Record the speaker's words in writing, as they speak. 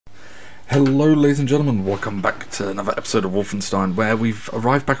Hello ladies and gentlemen, welcome back to another episode of Wolfenstein, where we've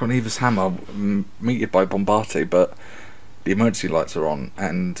arrived back on Eva's hammer, meted by Bombate, but the emergency lights are on,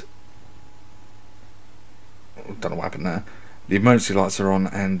 and I don't know what happened there. The emergency lights are on,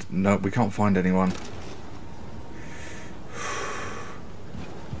 and no, we can't find anyone.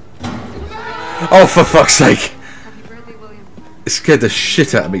 Oh, for fuck's sake! Happy birthday, William. It scared the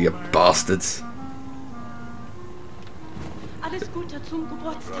shit out of me, you bastards. Alles Gute zum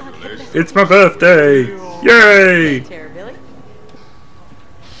Geburtstag. It's my birthday! Yay! Billy.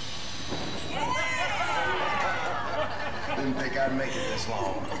 Didn't think I'd make it this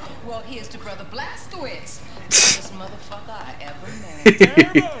long. Well, here's to Brother Blastowitz. This motherfucker I ever met.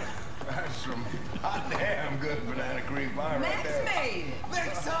 That's some hot damn good banana cream pie right Max there. made it.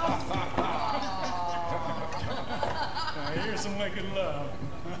 Max Now here's some wicked love.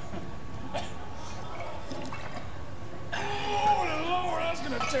 Oh, Lord, that's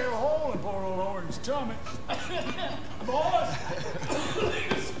gonna tear a hole in poor old Horton's tummy. Boys!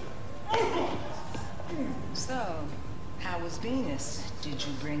 So, how was Venus? Did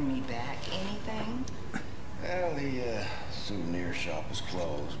you bring me back anything? Well, the souvenir shop was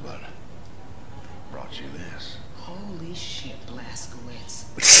closed, but brought you this. Holy shit, Blastowitz.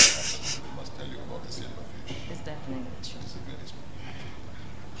 Must tell you about the silverfish. It's definitely true. It's a very small.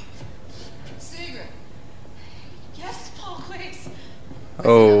 Secret. Yes, Blastowitz.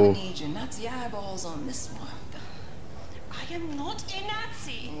 Oh. I need your Nazi eyeballs on this one. I am not a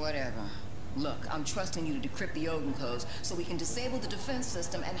Nazi. Whatever. Look, I'm trusting you to decrypt the Odin codes so we can disable the defense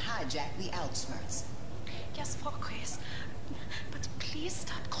system and hijack the outskirts. Yes, Chris. But please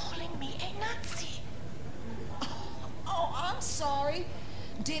stop calling me a Nazi. Oh, I'm sorry.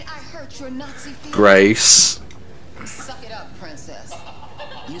 Did I hurt your Nazi feelings? Grace. Suck it up, princess.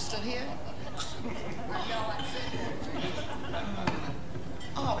 You still here?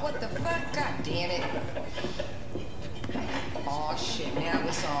 Oh, what the fuck? God damn it. Oh, shit. Now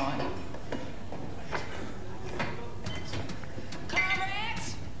it's on.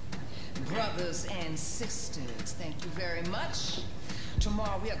 Comrades, brothers and sisters, thank you very much.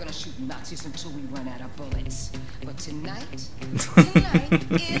 Tomorrow we are going to shoot Nazis until we run out of bullets. But tonight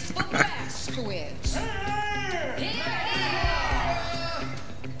is for Blastowitz.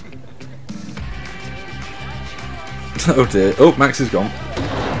 Oh dear. Oh, Max is gone.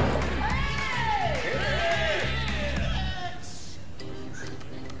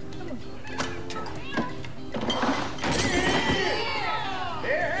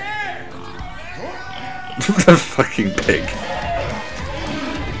 The fucking pig.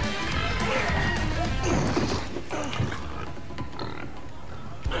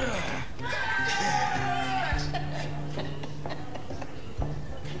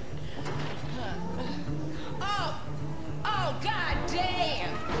 Oh, god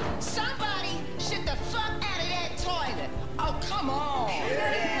damn! Somebody shit the fuck out of that toilet! Oh, come on!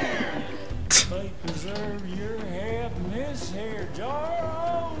 Fate preserve your head in this here jar.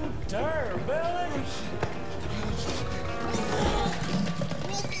 Oh, tear belly.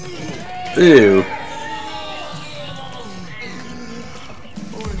 Ew.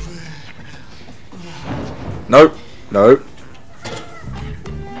 Nope. Nope.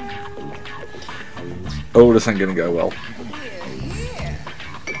 Oh, this ain't gonna go well.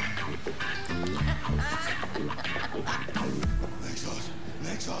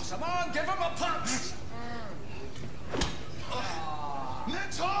 Come on, give him a punch!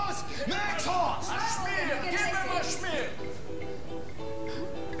 Next horse! Next horse! A Schmied! Give him a Schmied!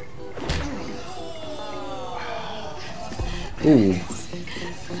 Ooh.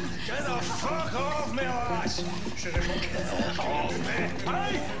 Get the fuck off me, lads!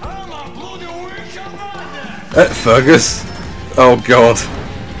 Hey, I'm a bloody weak commander! Fergus. Oh god.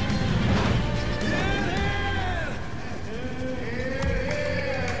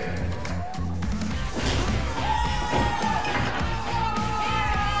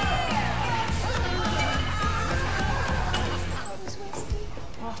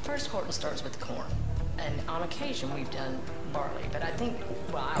 Well, first Horton starts with corn, and on occasion we've done barley, but I think,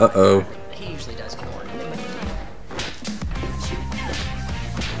 well, I like Uh-oh. barley, but he usually does corn.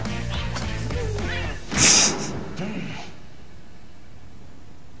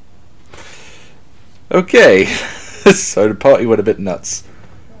 Okay. So the party went a bit nuts.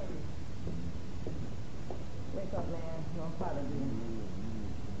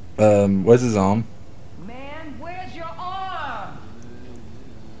 Where's his arm? Man, where's your arm?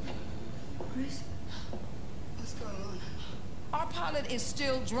 Chris, what's going on? Our pilot is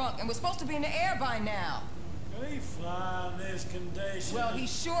still drunk, and we're supposed to be in the air by now. Can he fly in this condition? Well, he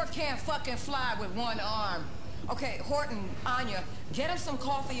sure can't fucking fly with one arm. Okay, Horton, Anya, Get him some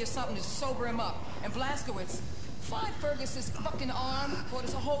coffee or something to sober him up. And Blazkowicz, find Fergus's fucking arm before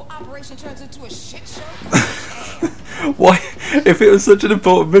this whole operation turns into a shit show. Why? If it was such an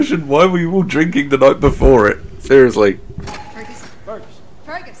important mission, why were you all drinking the night before it? Seriously. Fergus. Fergus.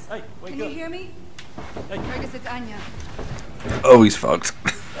 Fergus. Hey, wake Can up. you hear me? Hey. Fergus, it's Anya. Oh, he's fucked.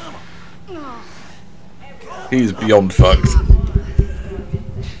 Oh. He's beyond fucked.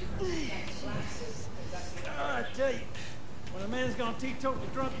 I tell you, when a man's gone teetotal,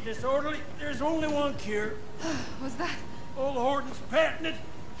 drunk, and disorderly, there's only one cure. What's that? Old Horton's patented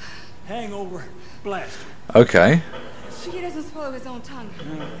hangover blaster. Okay. He doesn't swallow his own tongue.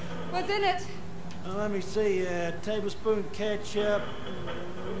 What's in it? Let me see, tablespoon ketchup,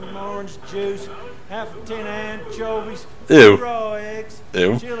 orange juice, half a tin of anchovies, Ew. 2 raw eggs,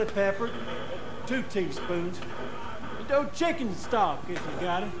 Ew. chili pepper, 2 teaspoons, dough chicken stock if you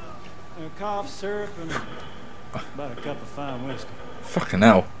got it, cough syrup, and about a cup of fine whiskey. Fucking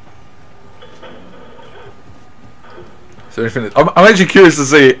hell. So I'm actually curious to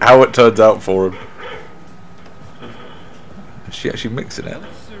see how it turns out for him. Is she actually mixing it? I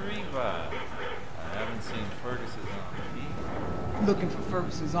haven't seen Fergus's arm. Looking for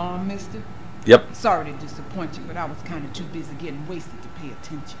Fergus's arm, mister? Yep. Sorry to disappoint you, but I was kind of too busy getting wasted to pay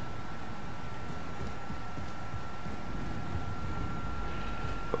attention.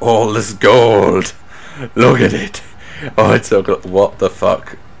 All this gold. Look at it. Oh, it's so good. What the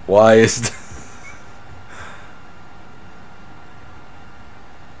fuck? Why is...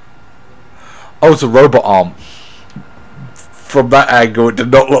 Oh, it's a robot arm. From that angle, it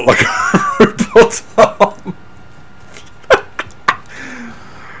did not look like a robot arm.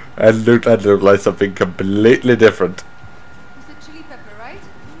 And looked like something completely different. You said chili pepper, right?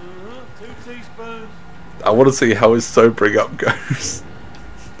 2 teaspoons. I want to see how his sobering up goes.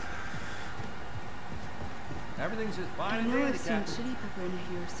 Everything's just fine I and know dandy, I've seen Captain. chili pepper in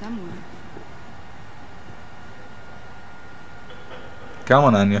here somewhere. Come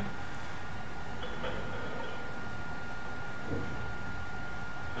on, Anya.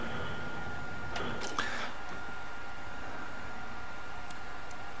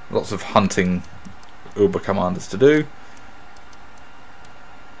 Lots of hunting Uber commanders to do.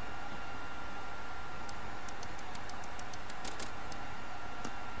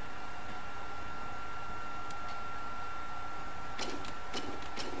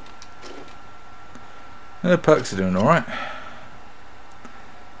 The perks are doing alright.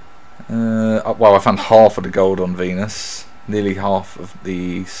 Well, I found half of the gold on Venus. Nearly half of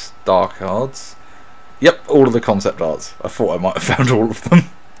the star cards. Yep, all of the concept arts. I thought I might have found all of them.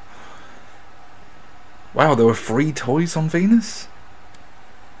 Wow, there were free toys on Venus?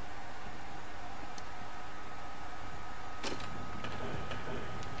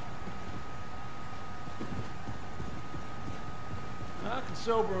 I can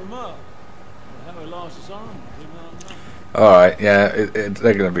sober him up. How he lost his arm, you know. Alright, yeah,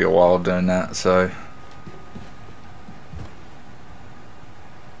 they're going to be a while doing that, so...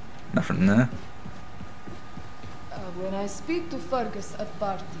 Nothing in there. When I speak to Fergus at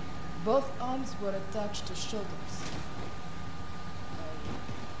party, both arms were attached to shoulders.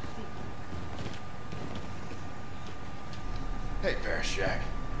 Hey, Parashak.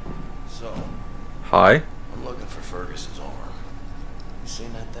 So, Hi. I'm looking for Fergus's arm. You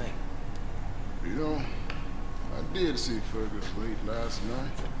seen that thing? You know, I did see Fergus late last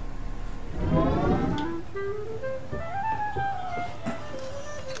night.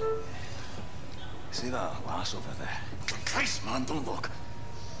 See that lass over there? Christ, man, don't look.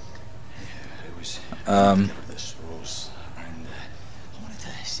 Yeah, it was. Give her this rose, and I wanted to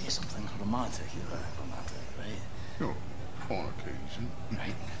say something romantic. Romantic, right? No, on occasion.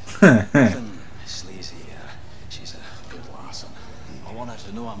 Right. Nothing sleazy. She's a good lass, and I want her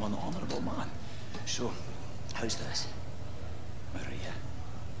to know I'm an honourable man. So, how's this, Maria?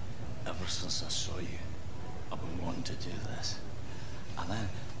 Ever since I saw you, I've been wanting to do this, and then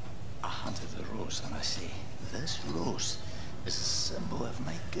I handed the rose and I say, this rose is a symbol of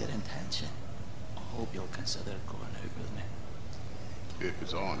my good intention. I hope you'll consider going out with me. If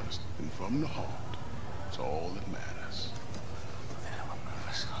it's honest and from the heart, it's all that matters. Yeah, I'm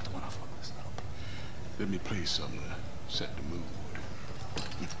nervous. I don't want to fuck this up. Let me play something to set the mood.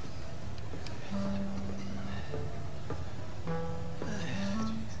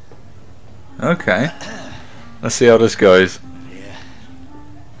 Okay. Let's see how this goes. Yeah.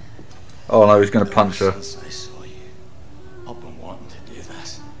 Oh no, he's going to punch her. Since I saw you, I've been wanting to do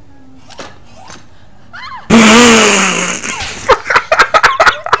this.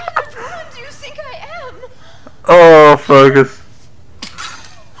 Who do you think I am? Oh, Fergus.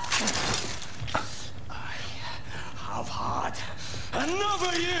 I have had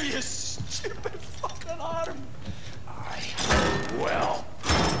you stupid fucking arm. I will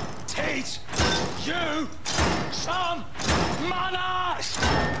teach you some manners.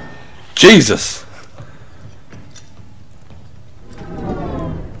 Jesus.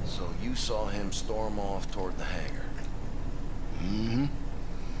 So you saw him storm off toward the hangar? Mm-hmm.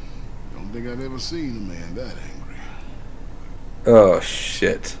 Don't think I've ever seen a man that angry. Oh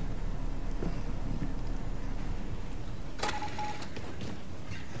shit.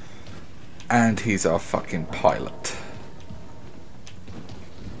 And he's our fucking pilot.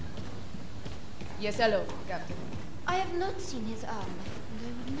 Yes, hello, Captain. I have not seen his arm, and I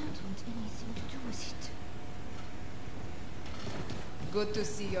would not want anything to do with it. Good to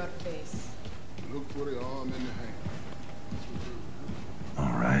see your face. Look for the arm in the hangar.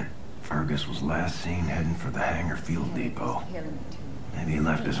 All right. Fergus was last seen heading for the hangar fuel depot. Maybe he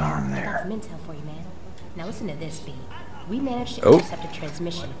left his arm there. Got some intel for you, man. Now listen to this, B. We managed to Oh. intercept a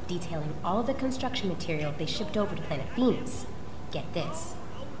transmission detailing all the construction material they shipped over to planet Venus. Get this.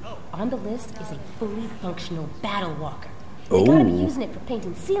 On the list is a fully functional battle walker. They gotta be Oh. using it for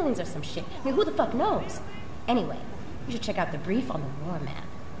painting ceilings or some shit. I mean, who the fuck knows? Anyway, you should check out the brief on the war map.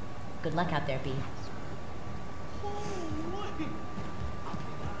 Good luck out there, B.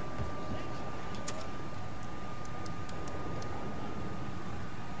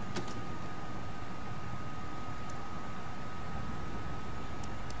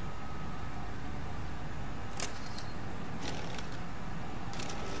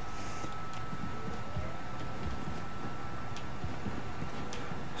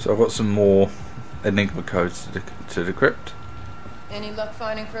 So I've got some more Enigma codes to decrypt. Any luck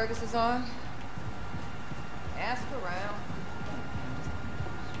finding Fergus's arm? Ask around.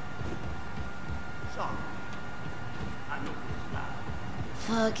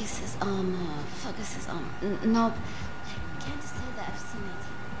 Fergus's arm. Nope. Can't say that I've seen it.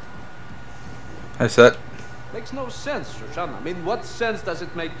 How's that? Makes no sense, Shoshana. I mean, what sense does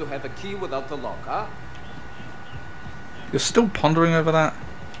it make to have a key without the lock, huh? You're still pondering over that?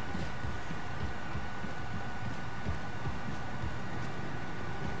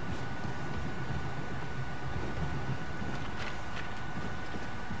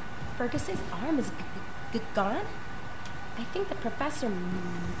 Fergus's arm is gone? I think the professor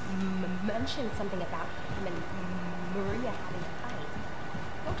mentioned something about him and Maria having a fight.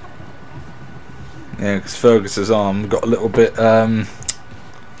 Don't talk to the professor. Yeah, because Fergus's arm got a little bit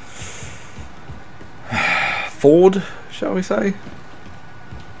forward, shall we say?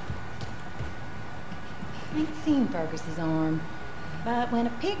 I ain't seen Fergus's arm, but when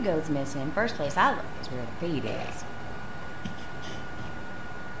a pig goes missing, first place I look is where the feed is.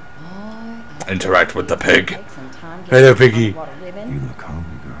 Interact with the pig. Take some time Hello, getting piggy. water living. You look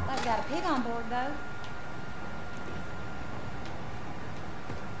hungry, girl. I've got a pig on board, though.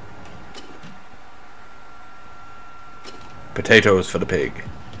 Potatoes for the pig.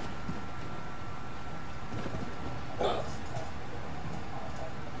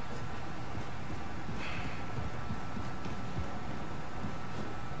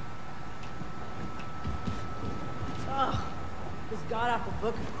 Oh, this god-awful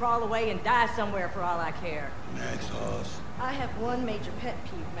book could crawl away and die somewhere for all I care. Max Hoss. I have one major pet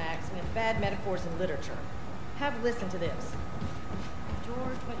peeve, Max, and it's bad metaphors in literature. Have a listen to this. George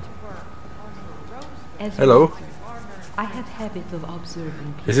went to work on the rose. As Hello. you I have habit of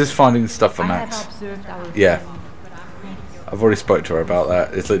observing. Is this finding stuff for I Max? have observed our Yeah. friend. I've already spoke to her about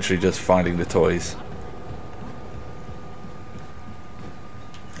that. It's literally just finding the toys.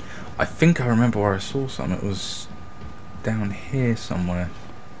 I think I remember where I saw some. It was down here somewhere.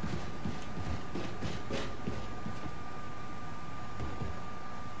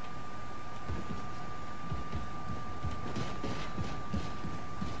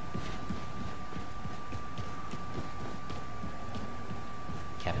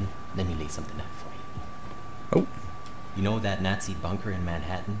 Captain, let me lay something out for you. Oh. You know that Nazi bunker in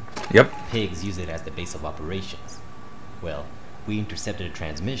Manhattan? Yep. Pigs use it as the base of operations. Well, we intercepted a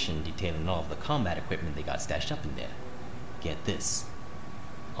transmission detailing all of the combat equipment they got stashed up in there. Get this.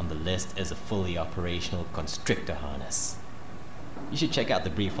 On the list is a fully operational constrictor harness. You should check out the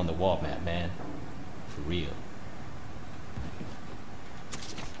brief on the wall map, man. For real.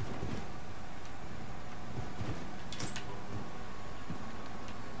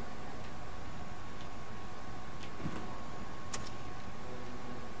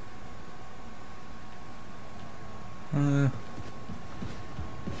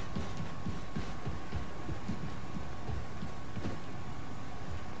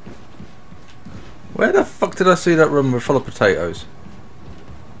 Where the fuck did I see that room full of potatoes?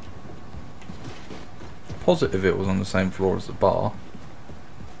 Positive it was on the same floor as the bar.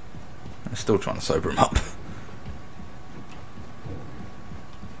 I'm still trying to sober him up.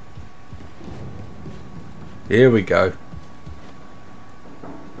 Here we go.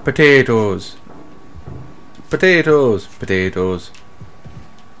 Potatoes. Potatoes. Potatoes.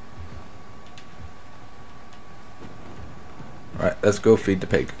 Right, let's go feed the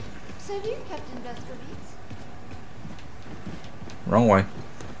pig. Salut, Captain Blaskowitz. Wrong way.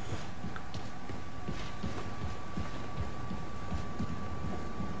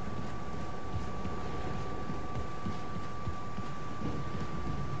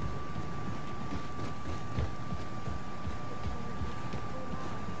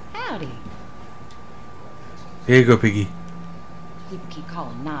 Howdy. Here you go, piggy. People keep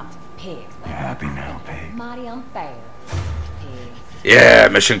calling Nazis pigs. You happy now, pig? Mighty unfair. Pigs. Yeah,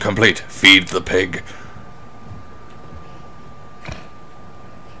 mission complete. Feed the pig.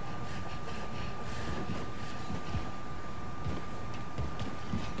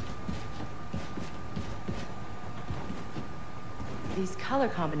 These color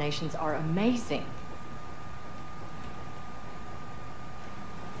combinations are amazing.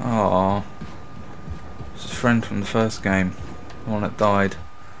 Aww. It's a friend from the first game. The one that died.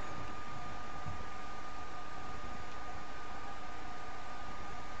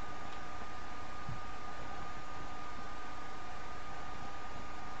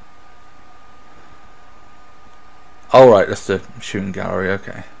 Oh right, that's the shooting gallery,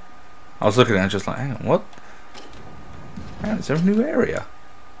 okay. I was looking at it just like, hang on, what? Man, is there a new area?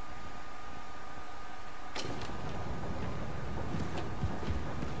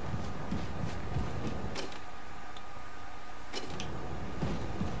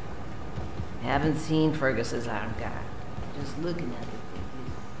 Haven't seen Fergus's arm guy. Just looking at it.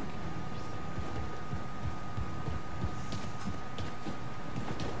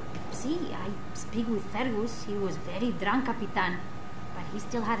 See, I speak with Fergus. He was very drunk, Capitan. But he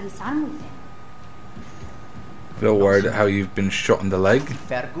still had his arm with him. Feel worried at how you've been shot in the leg?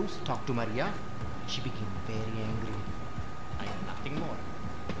 Fergus talked to Maria. She became very angry. I am nothing more.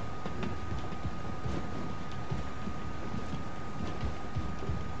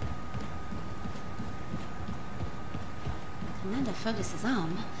 Commander Fergus's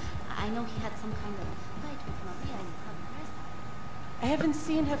arm. I know he had some kind of fight with Maria in Paris. I haven't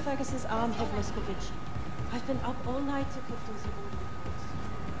seen Herr Fergus's arm, Herr Blaskowitz. I've been up all night to put those reports.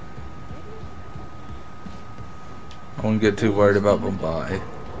 I wouldn't get too worried about Bombay.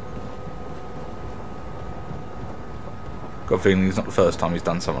 Got a feeling it's not the first time he's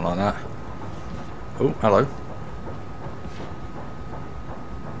done something like that. Oh, hello.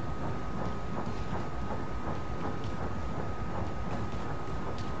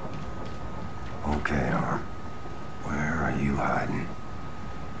 Okay, Arm. Where are you hiding?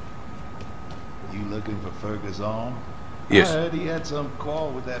 You looking for Fergus arm? Yes. I heard he had some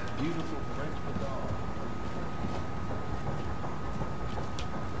quarrel with that beautiful French madame.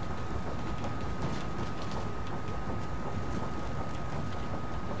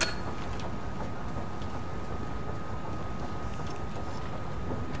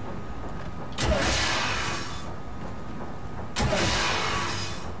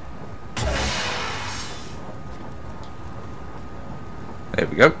 There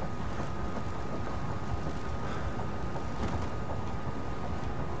we go.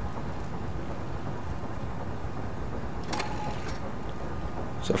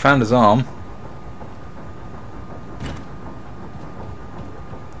 So I found his arm.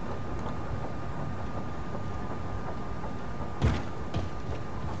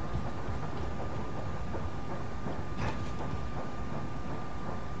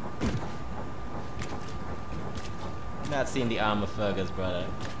 Not seen the arm of Fergus, brother.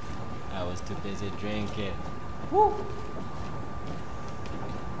 I was too busy drinking. Woo!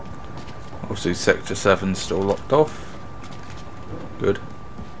 Obviously Sector 7's still locked off. Good.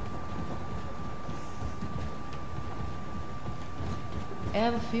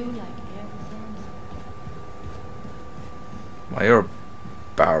 Ever feel like everything? Well, you're a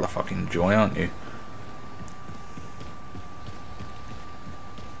barrel of fucking joy, aren't you?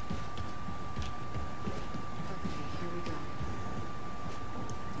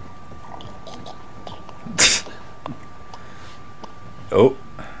 Oh.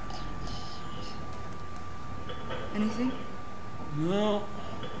 Anything? No,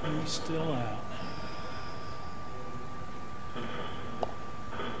 he's still out.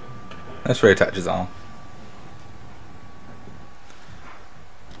 Let's reattach his arm.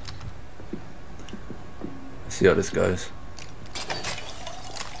 Let's see how this goes.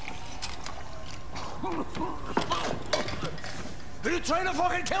 Are you trying to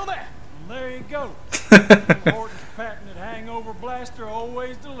fucking kill me? Well, there you go. Horton's patented hangover blaster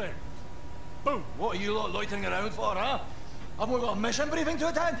always delivers. Boom! What are you lot loitering around for, huh? Haven't we got a mission briefing to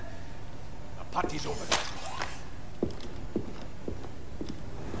attend? The party's over.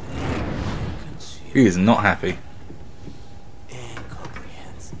 He is not happy.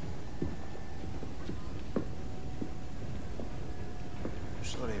 Incomprehensible.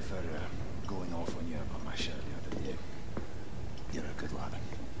 Sorry for going off on you about my shirt the other day. You're a good lad.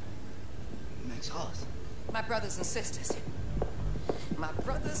 Makes us. My brothers and sisters. My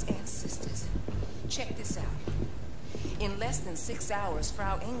brothers and sisters. Check this out. In less than 6 hours,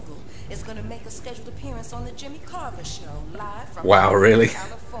 Frau Engel is going to make a scheduled appearance on the Jimmy Carver Show live from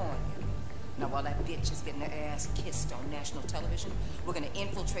California. Now, while that bitch is getting her ass kissed on national television, we're going to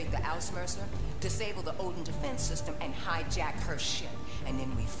infiltrate the Ausmercer, disable the Odin defense system, and hijack her ship. And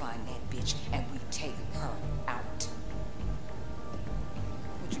then we find that bitch and we take her out.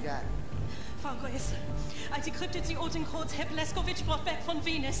 What you got? Frau Grace, I decrypted the Odin codes Herr Bleskowicz brought back from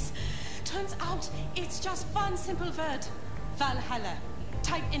Venus. Turns out it's just one simple word. Valhalla.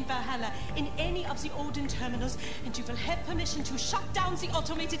 Type in Valhalla in any of the Odin terminals and you will have permission to shut down the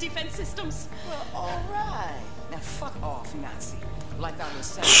automated defense systems. Well, all right. Now fuck off, Nazi. Like I was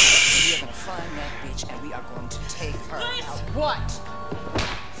saying, we are going to find that bitch and we are going to take her out. What?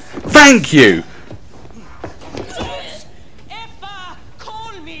 Thank you! Don't ever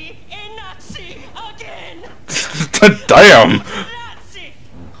call me a Nazi again! Damn! Nazi!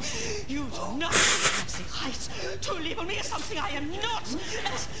 You do not have the right to label me as something I am not!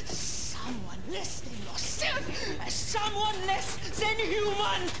 As someone less than yourself! As someone less than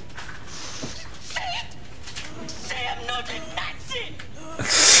human! Say it! Say I'm not a Nazi!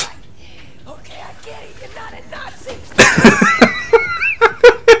 Okay, I get it. You're not a Nazi!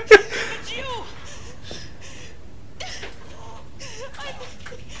 But you! I'm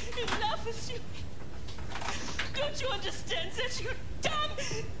in love with you. Don't you understand that, you dumb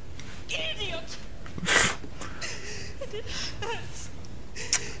idiot? And it hurts.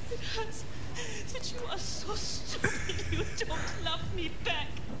 It hurts that you are so stupid you don't love me back.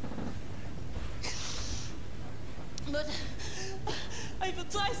 But I will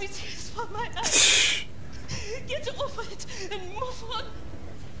dry the tears from my eyes. Get over it and move on.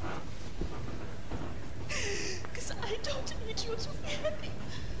 Because I don't need you to be happy.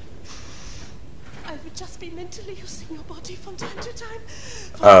 I would just be mentally using your body from time to time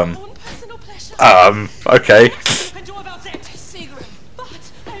for my own personal pleasure. Okay. Nothing you can do about that, Sigrid.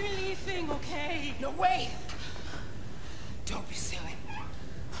 But I'm leaving, okay? No, wait! Don't be silly.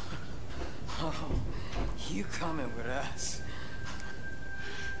 Oh, you coming with us.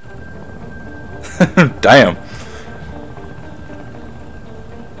 Damn.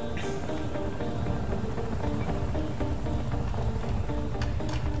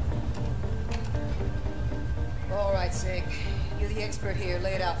 All right, Sig. You're the expert here.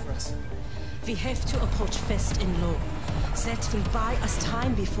 Lay it out for us. We have to approach fast and low. That will buy us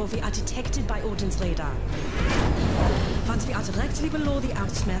time before we are detected by Odin's radar. Once we are directly below the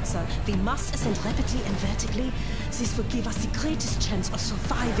Ausmerzer, we must ascend rapidly and vertically. This will give us the greatest chance of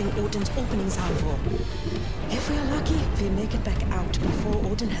surviving Odin's opening salvo. If we are lucky, we make it back out before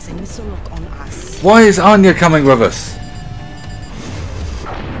Odin has a missile lock on us. Why is Anya coming with us?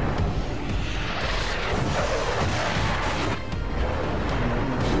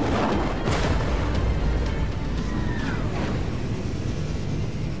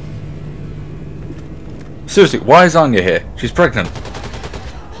 Seriously, why is Anya here? She's pregnant.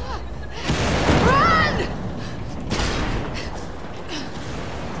 Run!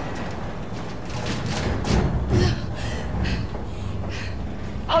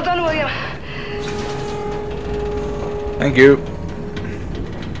 Hold on, William. Thank you.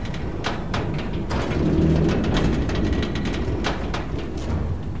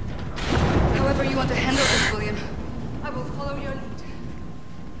 However you want to handle this, William, I will follow your lead.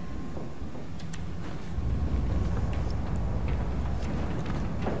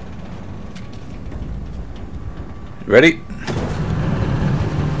 Ready?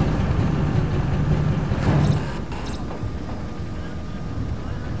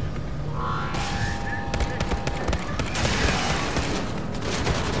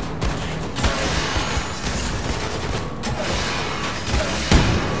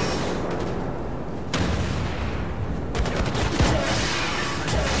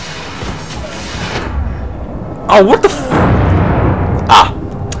 Oh, what the f- Ah.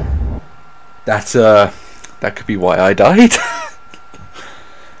 That's, that could be why I died.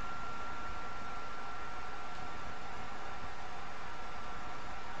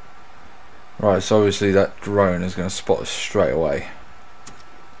 Right, so obviously that drone is going to spot us straight away.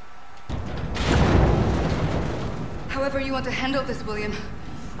 However you want to handle this, William,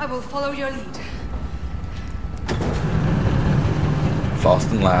 I will follow your lead.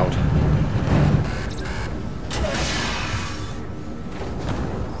 Fast and loud.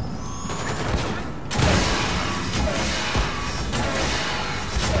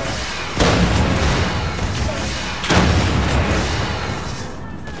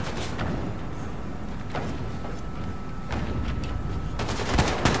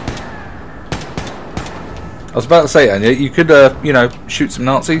 I was about to say, Anya, you could, you know, shoot some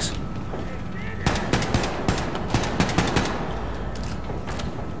Nazis.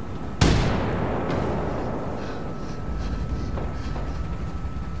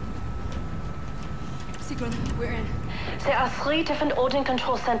 We're in. There are 3 different Odin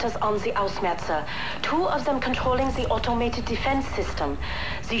control centers on the Ausmerzer. 2 of them controlling the automated defense system.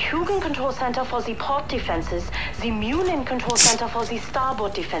 The Hugin control center for the port defenses. The Munin control center for the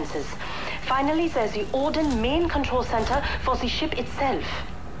starboard defenses. Finally, there's the Odin main control center for the ship itself.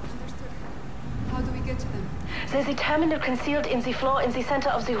 Understood. How do we get to them? There's a terminal concealed in the floor in the center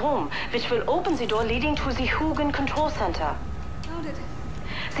of the room, which will open the door leading to the Hugin control center. Noted.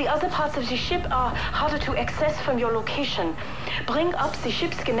 The other parts of the ship are harder to access from your location. Bring up the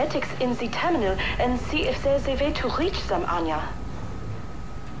ship's schematics in the terminal and see if there's a way to reach them, Anya.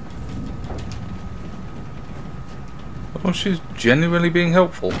 Oh, she's genuinely being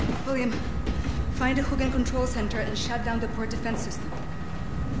helpful. William, find the Hugin control center and shut down the port defense system.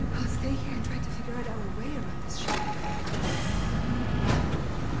 I'll stay here and try to figure out our way around this ship.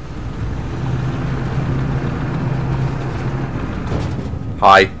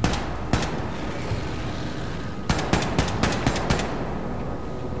 Hi.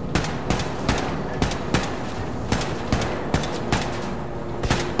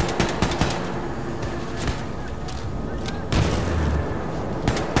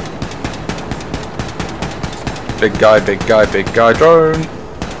 Big guy, drone.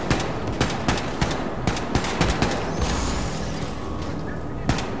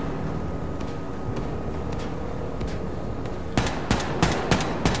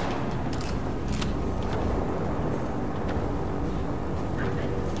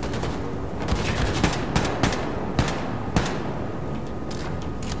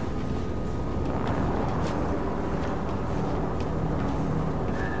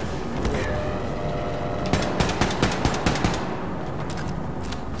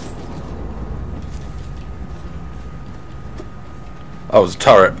 Oh, it was a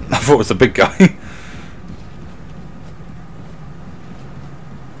turret. I thought it was a big guy. Let's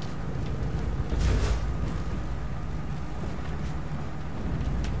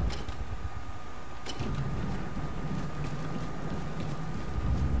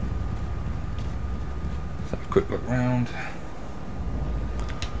have a quick look round.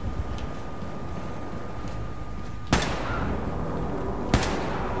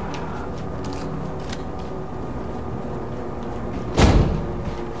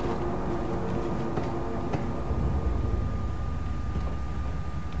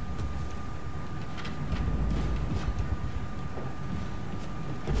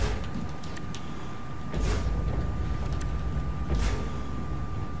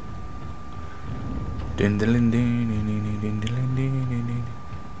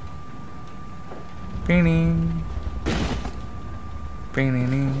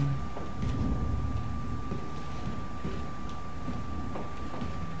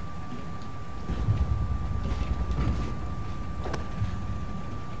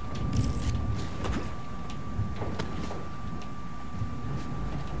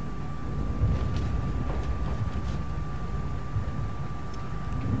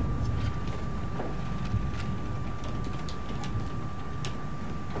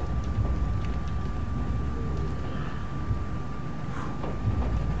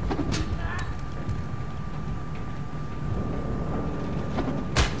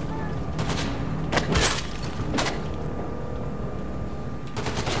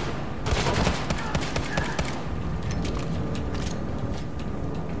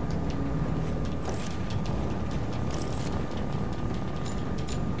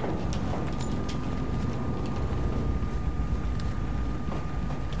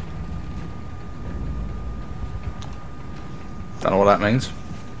 Don't know what that means.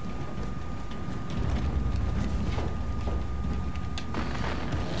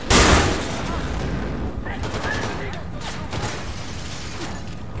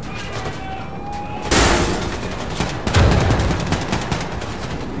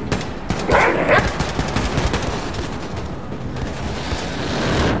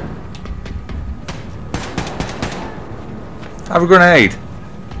 Have a grenade.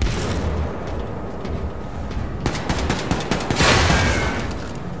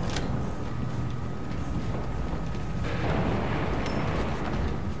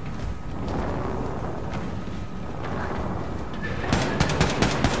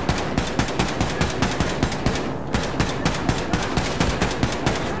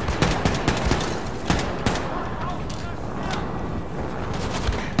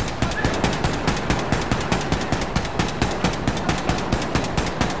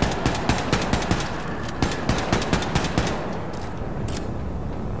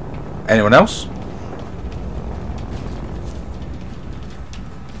 Anyone else?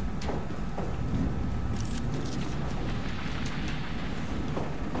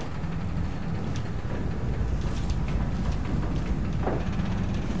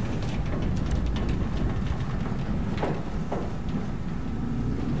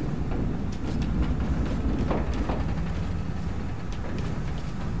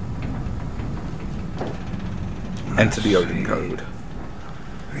 Enter the Odin code.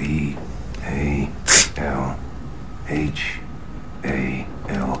 V-A-L-H-A-L-L-A.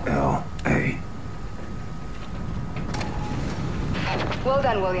 Well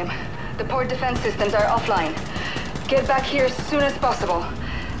done, William. The port defense systems are offline. Get back here as soon as possible.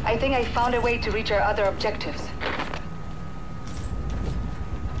 I think I found a way to reach our other objectives.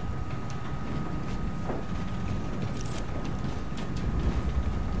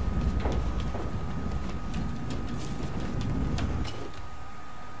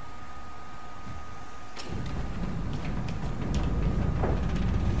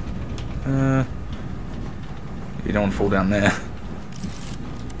 You don't want to fall down there.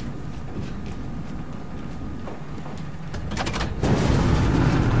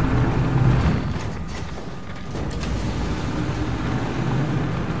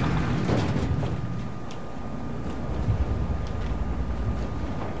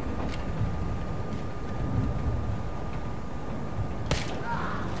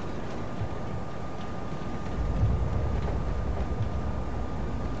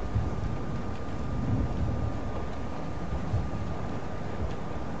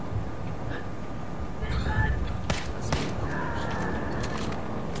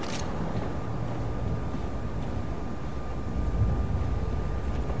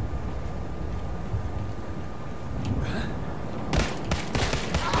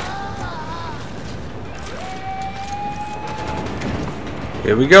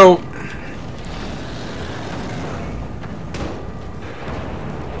 Here we go.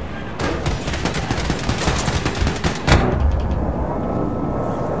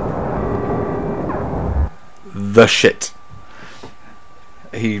 The shit.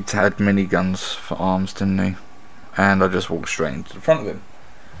 He had miniguns for arms, didn't he? And I just walked straight into the front of him.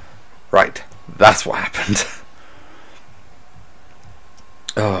 Right, that's what happened.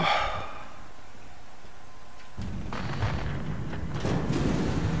 Oh.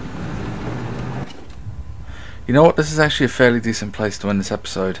 You know what? This is actually a fairly decent place to end this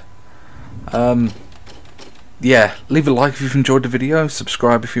episode. Yeah, leave a like if you've enjoyed the video,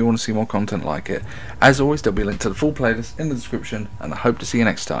 subscribe if you want to see more content like it. As always, there'll be a link to the full playlist in the description, and I hope to see you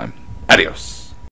next time. Adios!